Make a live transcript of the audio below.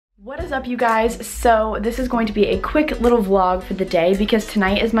What is up, you guys? So this is going to be a quick little vlog for the day because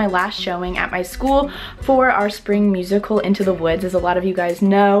tonight is my last showing at my school for our spring musical Into the Woods. As a lot of you guys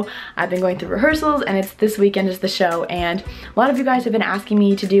know, I've been going through rehearsals and it's this weekend is the show, and a lot of you guys have been asking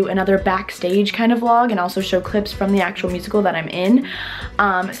me to do another backstage kind of vlog and also show clips from the actual musical that I'm in.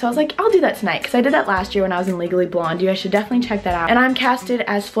 So I was like, I'll do that tonight because I did that last year when I was in Legally Blonde. You guys should definitely check that out. And I'm casted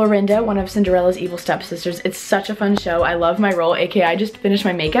as Florinda, one of Cinderella's evil stepsisters. It's such a fun show. I love my role, aka I just finished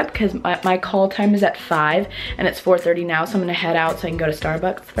my makeup because my call time is at 5 and it's 4:30 now, so I'm gonna head out so I can go to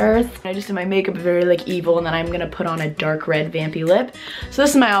Starbucks first. I just did my makeup very like evil, and then I'm gonna put on a dark red vampy lip. So this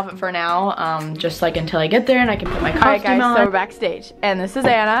is my outfit for now, just like until I get there and I can put my costume on. Alright guys, so we're backstage and this is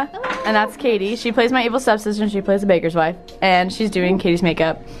Anna and that's Katie. She plays my evil stepsister and she plays the baker's wife, and she's doing Katie's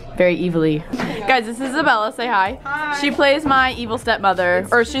makeup very evilly. Guys, this is Isabella, say hi. Hi. She plays my evil stepmother,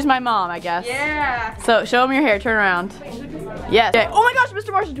 or she's my mom, I guess. Yeah. So show them your hair, turn around. Yes. Okay. Oh my gosh,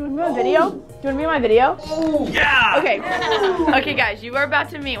 Mr. Marshall, do you want to be on video? Do you want to be on my video? Yeah. Okay. Okay guys, you are about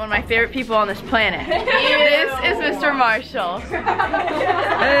to meet one of my favorite people on this planet. This is Mr. Marshall.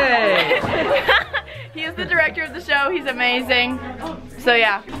 Hey. He is the director of the show. He's amazing. So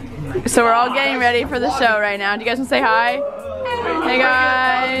yeah. So we're all getting ready for the show right now. Do you guys want to say hi? Hey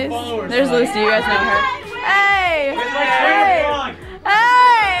guys. There's Lucy, you guys know her. Hey! Hey!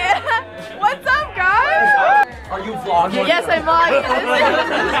 Hey! What's up, guys? Are you vlogging? Yes, I'm vlogging.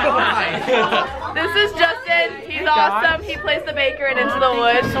 This is Justin. He's awesome. He plays the baker in Into the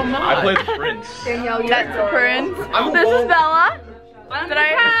Woods. I play the prince. That's the prince. This is Bella. She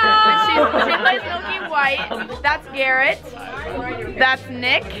plays Milky White. That's Garrett. That's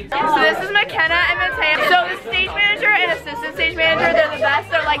Nick. So this is McKenna and Matea. So the stage manager and assistant stage manager, they're the best.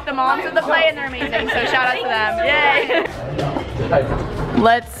 They're like the moms of the play and they're amazing. So shout out to them. Yay.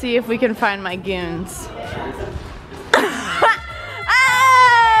 Let's see if we can find my goons.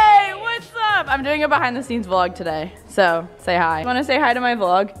 Hey, what's up? I'm doing a behind the scenes vlog today. So say hi. You want to say hi to my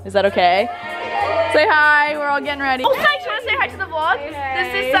vlog? Is that okay? Say hi, we're all getting ready. Oh, Syke, you want to say hi to the vlog? Hey.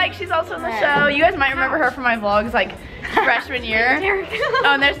 This is Syke, she's also in the show. You guys might remember her from my vlogs like freshman year.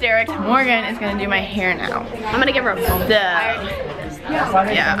 Oh, and there's Derek. Morgan is gonna do my hair now. I'm gonna give her a bump.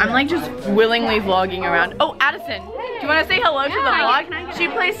 Yeah, I'm like just willingly vlogging around. Oh, Addison, do you want to say hello to the vlog? She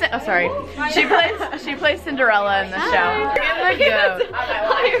plays, oh sorry. She plays Cinderella in the show.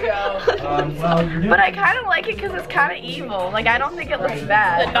 But I kind of like it because it's kind of evil. Like, I don't think it looks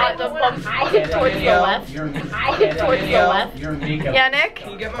bad. I hit towards the left. I hit towards the left. Yeah, Nick?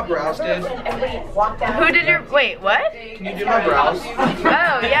 Can you get my brows did? Who did your, wait, what? Can you do my brows?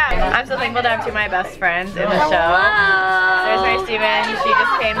 Oh, yeah. I'm so thankful to have two of my best friends in the show. There's Mary Steven. She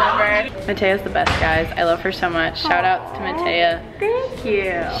just came over. Matea's the best, guys. I love her so much. Shout out to Matea. Thank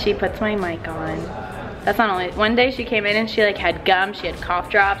you. She puts my mic on. That's not only, one day she came in and she like had gum, she had cough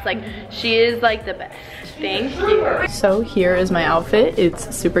drops. Like, she is like the best. Thank you. So here is my outfit.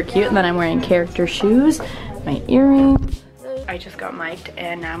 It's super cute. And then I'm wearing character shoes, my earrings. I just got mic'd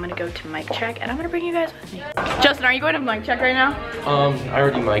and now I'm gonna go to mic check and I'm gonna bring you guys with me. Justin, are you going to mic check right now? I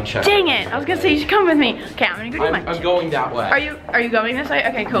already mic checked. Dang it! I was gonna say you should come with me. Okay, I'm gonna go to mic check. I'm going that way. Are you going this way?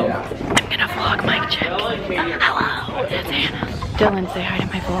 Okay, cool. Yeah. I'm gonna vlog mic check. Hello, it's Anna. Dylan, say hi to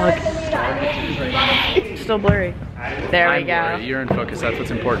my vlog. It's still blurry. There we go. Blurry. You're in focus, that's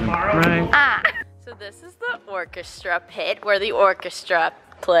what's important. Right. Ah. So this is the orchestra pit where the orchestra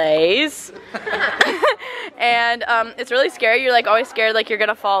plays. And it's really scary. You're like always scared like you're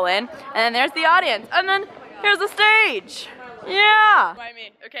gonna fall in. And then there's the audience. And then here's the stage. Yeah. Why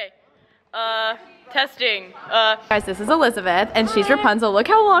me? Okay. Testing. Guys, this is Elizabeth and she's Rapunzel. Look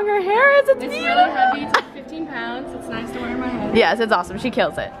how long her hair is. It's really heavy. It's like 15 pounds. It's nice to wear in my head. Yes, it's awesome. She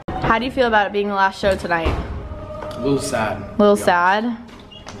kills it. How do you feel about it being the last show tonight? A little sad. A little sad? Yeah.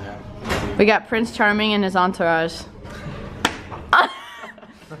 We got Prince Charming and his entourage.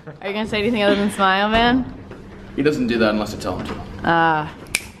 Are you gonna say anything other than smile, man? He doesn't do that unless I tell him to. When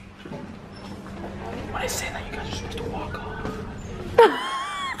I say that, you guys are supposed to walk off.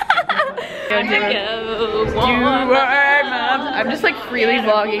 I'm just like freely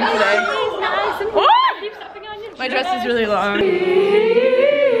vlogging today. My dress is really long.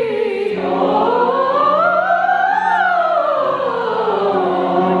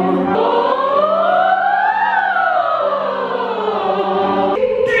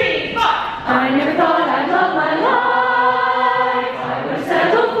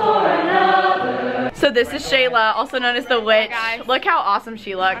 So this is Shayla, also known as the Witch. Look how awesome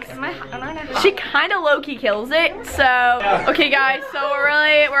she looks. She kind of low-key kills it. So, okay guys, so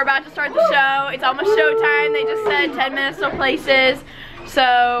we're about to start the show. It's almost showtime. They just said 10 minutes till places.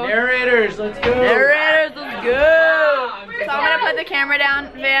 So narrators, let's go. Narrators, let's go. So I'm gonna put the camera down.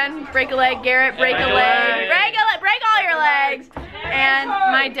 Van, break a leg. Garrett, break a leg. Break all your legs. And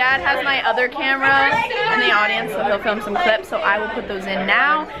my dad has my other camera in the audience, so he'll film some clips. So I will put those in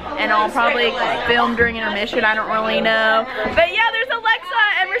now, and I'll probably film during intermission. I don't really know. But yeah, there's Alexa,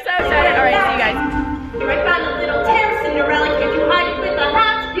 and we're so excited. All right, see you guys. I found a little tear, Cinderella. Can you hide it with a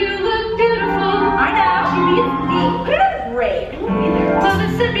hat? You look beautiful. I know. She needs me. Put it on break. Father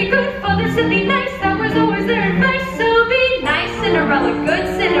said be good. Father said be nice. That was always their advice. So be nice, Cinderella. Good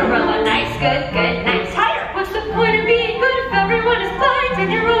Cinderella. Nice, good, good, nice. Higher. What's the point of being good if everyone is blind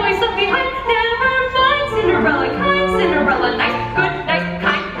and you're always left behind? Never mind, Cinderella. Kind Cinderella. Nice, good, nice,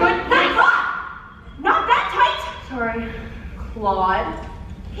 kind, good, nice. Not that tight. Sorry. Claude.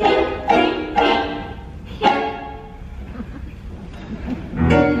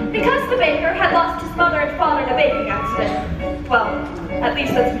 Because the baker had lost his mother and father in a baking accident. Well, at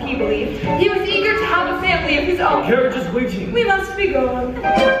least that's what he believed. He was eager to have a family of his own. Carriage is waiting. We must be going.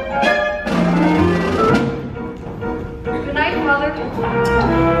 Good night, Mother.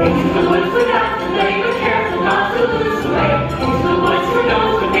 Into the woods without delay, but careful not to lose the way. Into the woods for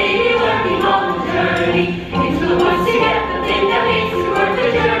those who may be working on the journey. Into the woods to get the thing that makes it worth the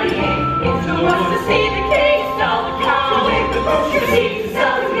journey. Into the woods to see the king, sell the cow, to make the grocery receipts, to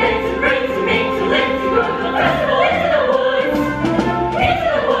sell the eggs and rings, to make to live, to go to the festival. Into the woods, into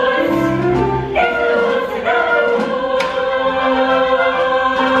the woods, into the woods to go.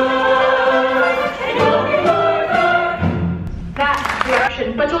 And you'll be that direction,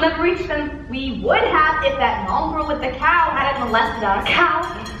 but you'll never reach them. We would have if that mongrel with the cow hadn't molested us. Cow?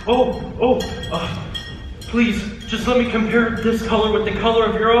 Please, just let me compare this color with the color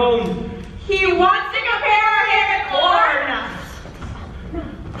of your own. He wants to compare our hair to corn.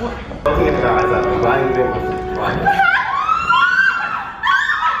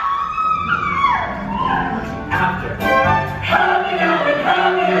 After. Happy now and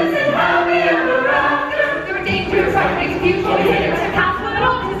happiness and happy ever after. There were dangers, frightening, confusion, we hid it to pass with an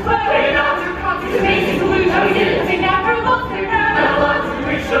opposite way. Waiting out to come to amazing solution. We did it, they never lost their head. Now lots to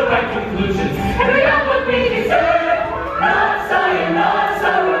reach the right conclusions. And we got what we deserve. Not sighing, not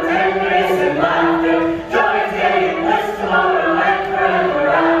sorrow, tenderness and laughter. Joy today and bliss tomorrow and forever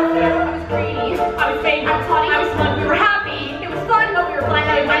after. I was greedy, I was vain, I was haughty, I was smug. We were happy, it was fun, but we were blind.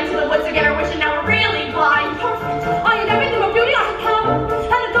 Now we went to the woods to get our wish, and now we're really blind. Perfect. I had everything of beauty, I had power,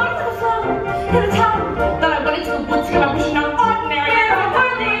 and a dark little flower in a tower. Then I went into the woods to get my wish, and now I'm ordinary. We're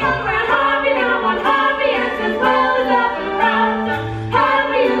unworthy, we're unhappy, now unhappy, and as well as ever after. Had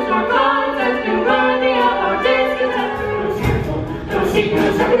we used our common sense, been worthy of our discontent. No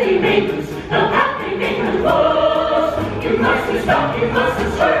secrets, everything makes no happy makers rules. You mustn't stop, you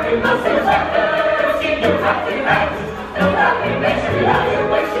mustn't swerve, you mustn't stop. No secrets, happy makers. No happy makes you have your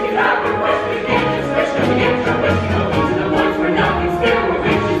wish, and you have your wish. We can't just wish, no, we get your wish. Go into the woods where nothing's there, where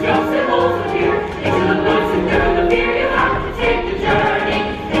witches, ghosts, and holes appear. Into the woods and through the fear, you have to take the journey.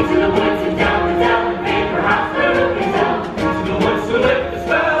 Into the woods and down the dell, and may perhaps the root can tell. Into the woods to lift the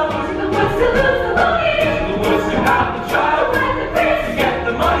spell. Into the woods to lose the money. Into the woods to have the child. To get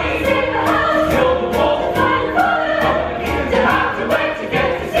the money. Save the house. Kill the wolf. Find the father. To have to wait, to get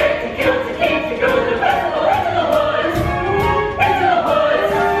to sick, to kill, to keep, to go to the festival. Into the woods. Into the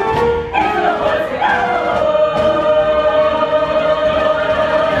woods. Into the woods.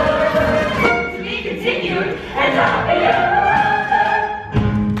 To be continued and happy ever after.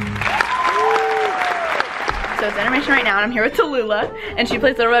 So it's intermission right now, and I'm here with Tallulah, and she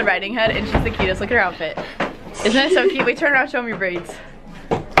plays Little Red Riding Hood, and she's the cutest. Look at her outfit. Isn't it so cute? Wait, turn around, show me your braids.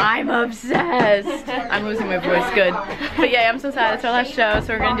 I'm obsessed. I'm losing my voice, good. But yeah, I'm so sad. It's our last show,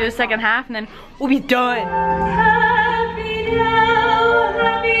 so we're gonna do the second half, and then we'll be done. Happy now,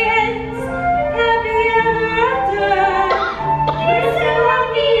 happy ends, happy ever after. We're so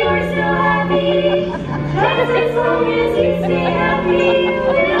happy, we're so happy. Just as long as you stay happy,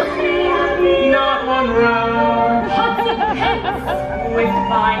 we'll stay happy. Not one round. Hudson Pence with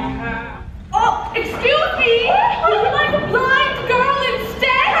my hair. Oh, excuse me! Would you like a blind girl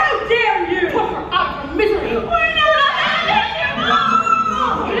instead? How dare you! Put her out of misery! We're not having you!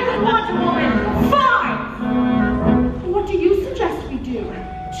 You didn't want a woman. Fine! What do you suggest we do?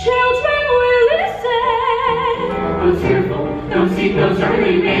 Children will listen! Who's fearful? Don't seek those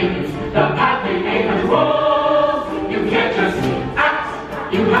early makers. The path they make us rules. You can't just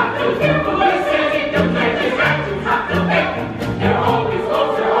act. You have to careful listen. You can't just act. You have to think. They're always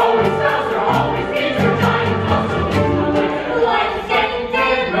close. They're always fast. They're always needs. They're giant muscles. Life is getting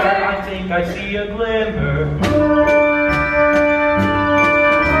dimmer. I think I see a glimmer.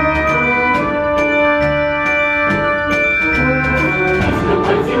 Into the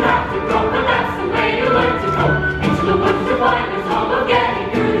woods you have to go, but that's the way you learn to go. Into the woods to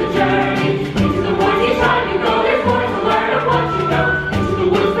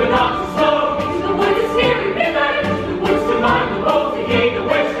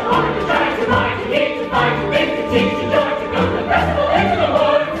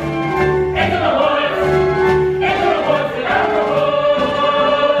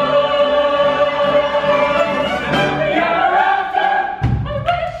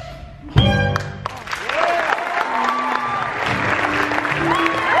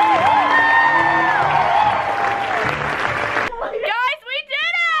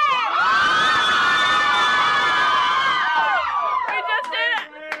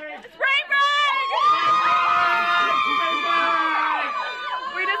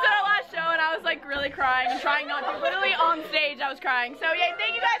literally crying. I'm trying not to. Literally on stage, I was crying. So yay,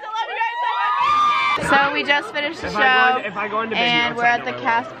 thank you guys. I love you guys so much. So we just finished the show, and we're at the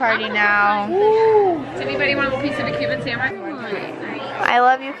cast party now. Does anybody want a little piece of a Cuban sandwich? I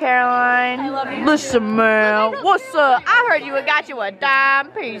love you, Caroline. I love you. Listen, man. What's up? I heard you got you a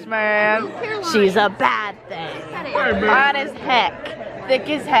dime piece, man. She's a bad thing. Hot as heck. Thick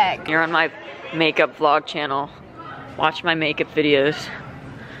as heck. You're on my makeup vlog channel. Watch my makeup videos.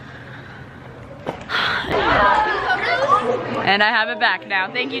 And I have it back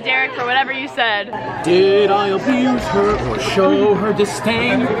now. Thank you, Derek, for whatever you said. Did I abuse her or show her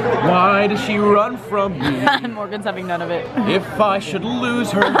disdain? Why does she run from me? Morgan's having none of it. If I should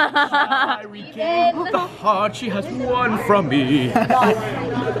lose her, I regain the heart she has won from me.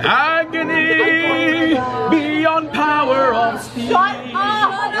 Agony beyond power of speed. Shut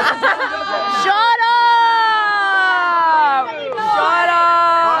up! Shut up! Shut up!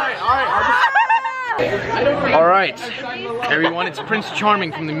 Alright, everyone, it's Prince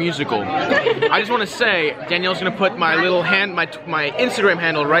Charming from the musical. I just want to say, Danielle's gonna put my little my Instagram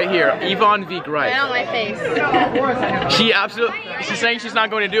handle right here, Yvonne V. Greif. On my face. She's saying she's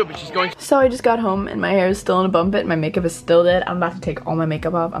not going to do it, but she's going to. So I just got home and my hair is still in a bun bit and my makeup is still dead. I'm about to take all my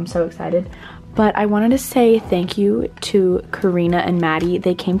makeup off. I'm so excited. But I wanted to say thank you to Karina and Maddie.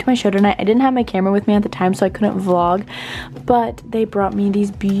 They came to my show tonight. I didn't have my camera with me at the time, so I couldn't vlog, but they brought me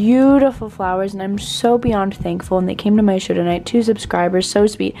these beautiful flowers and I'm so beyond thankful. And they came to my show tonight, 2 subscribers, so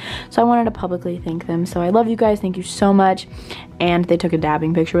sweet. So I wanted to publicly thank them. So I love you guys, thank you so much. And they took a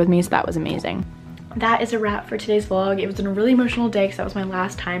dabbing picture with me, so that was amazing. That is a wrap for today's vlog. It was a really emotional day because that was my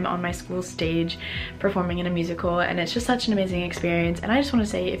last time on my school stage performing in a musical, and it's just such an amazing experience. And I just want to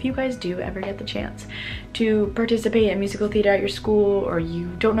say, if you guys do ever get the chance to participate in musical theater at your school, or you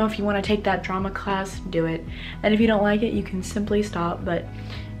don't know if you want to take that drama class, do it. And if you don't like it, you can simply stop, but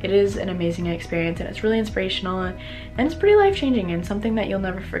it is an amazing experience and it's really inspirational and it's pretty life-changing and something that you'll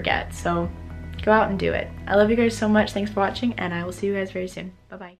never forget. So go out and do it. I love you guys so much. Thanks for watching, and I will see you guys very soon. Bye-bye.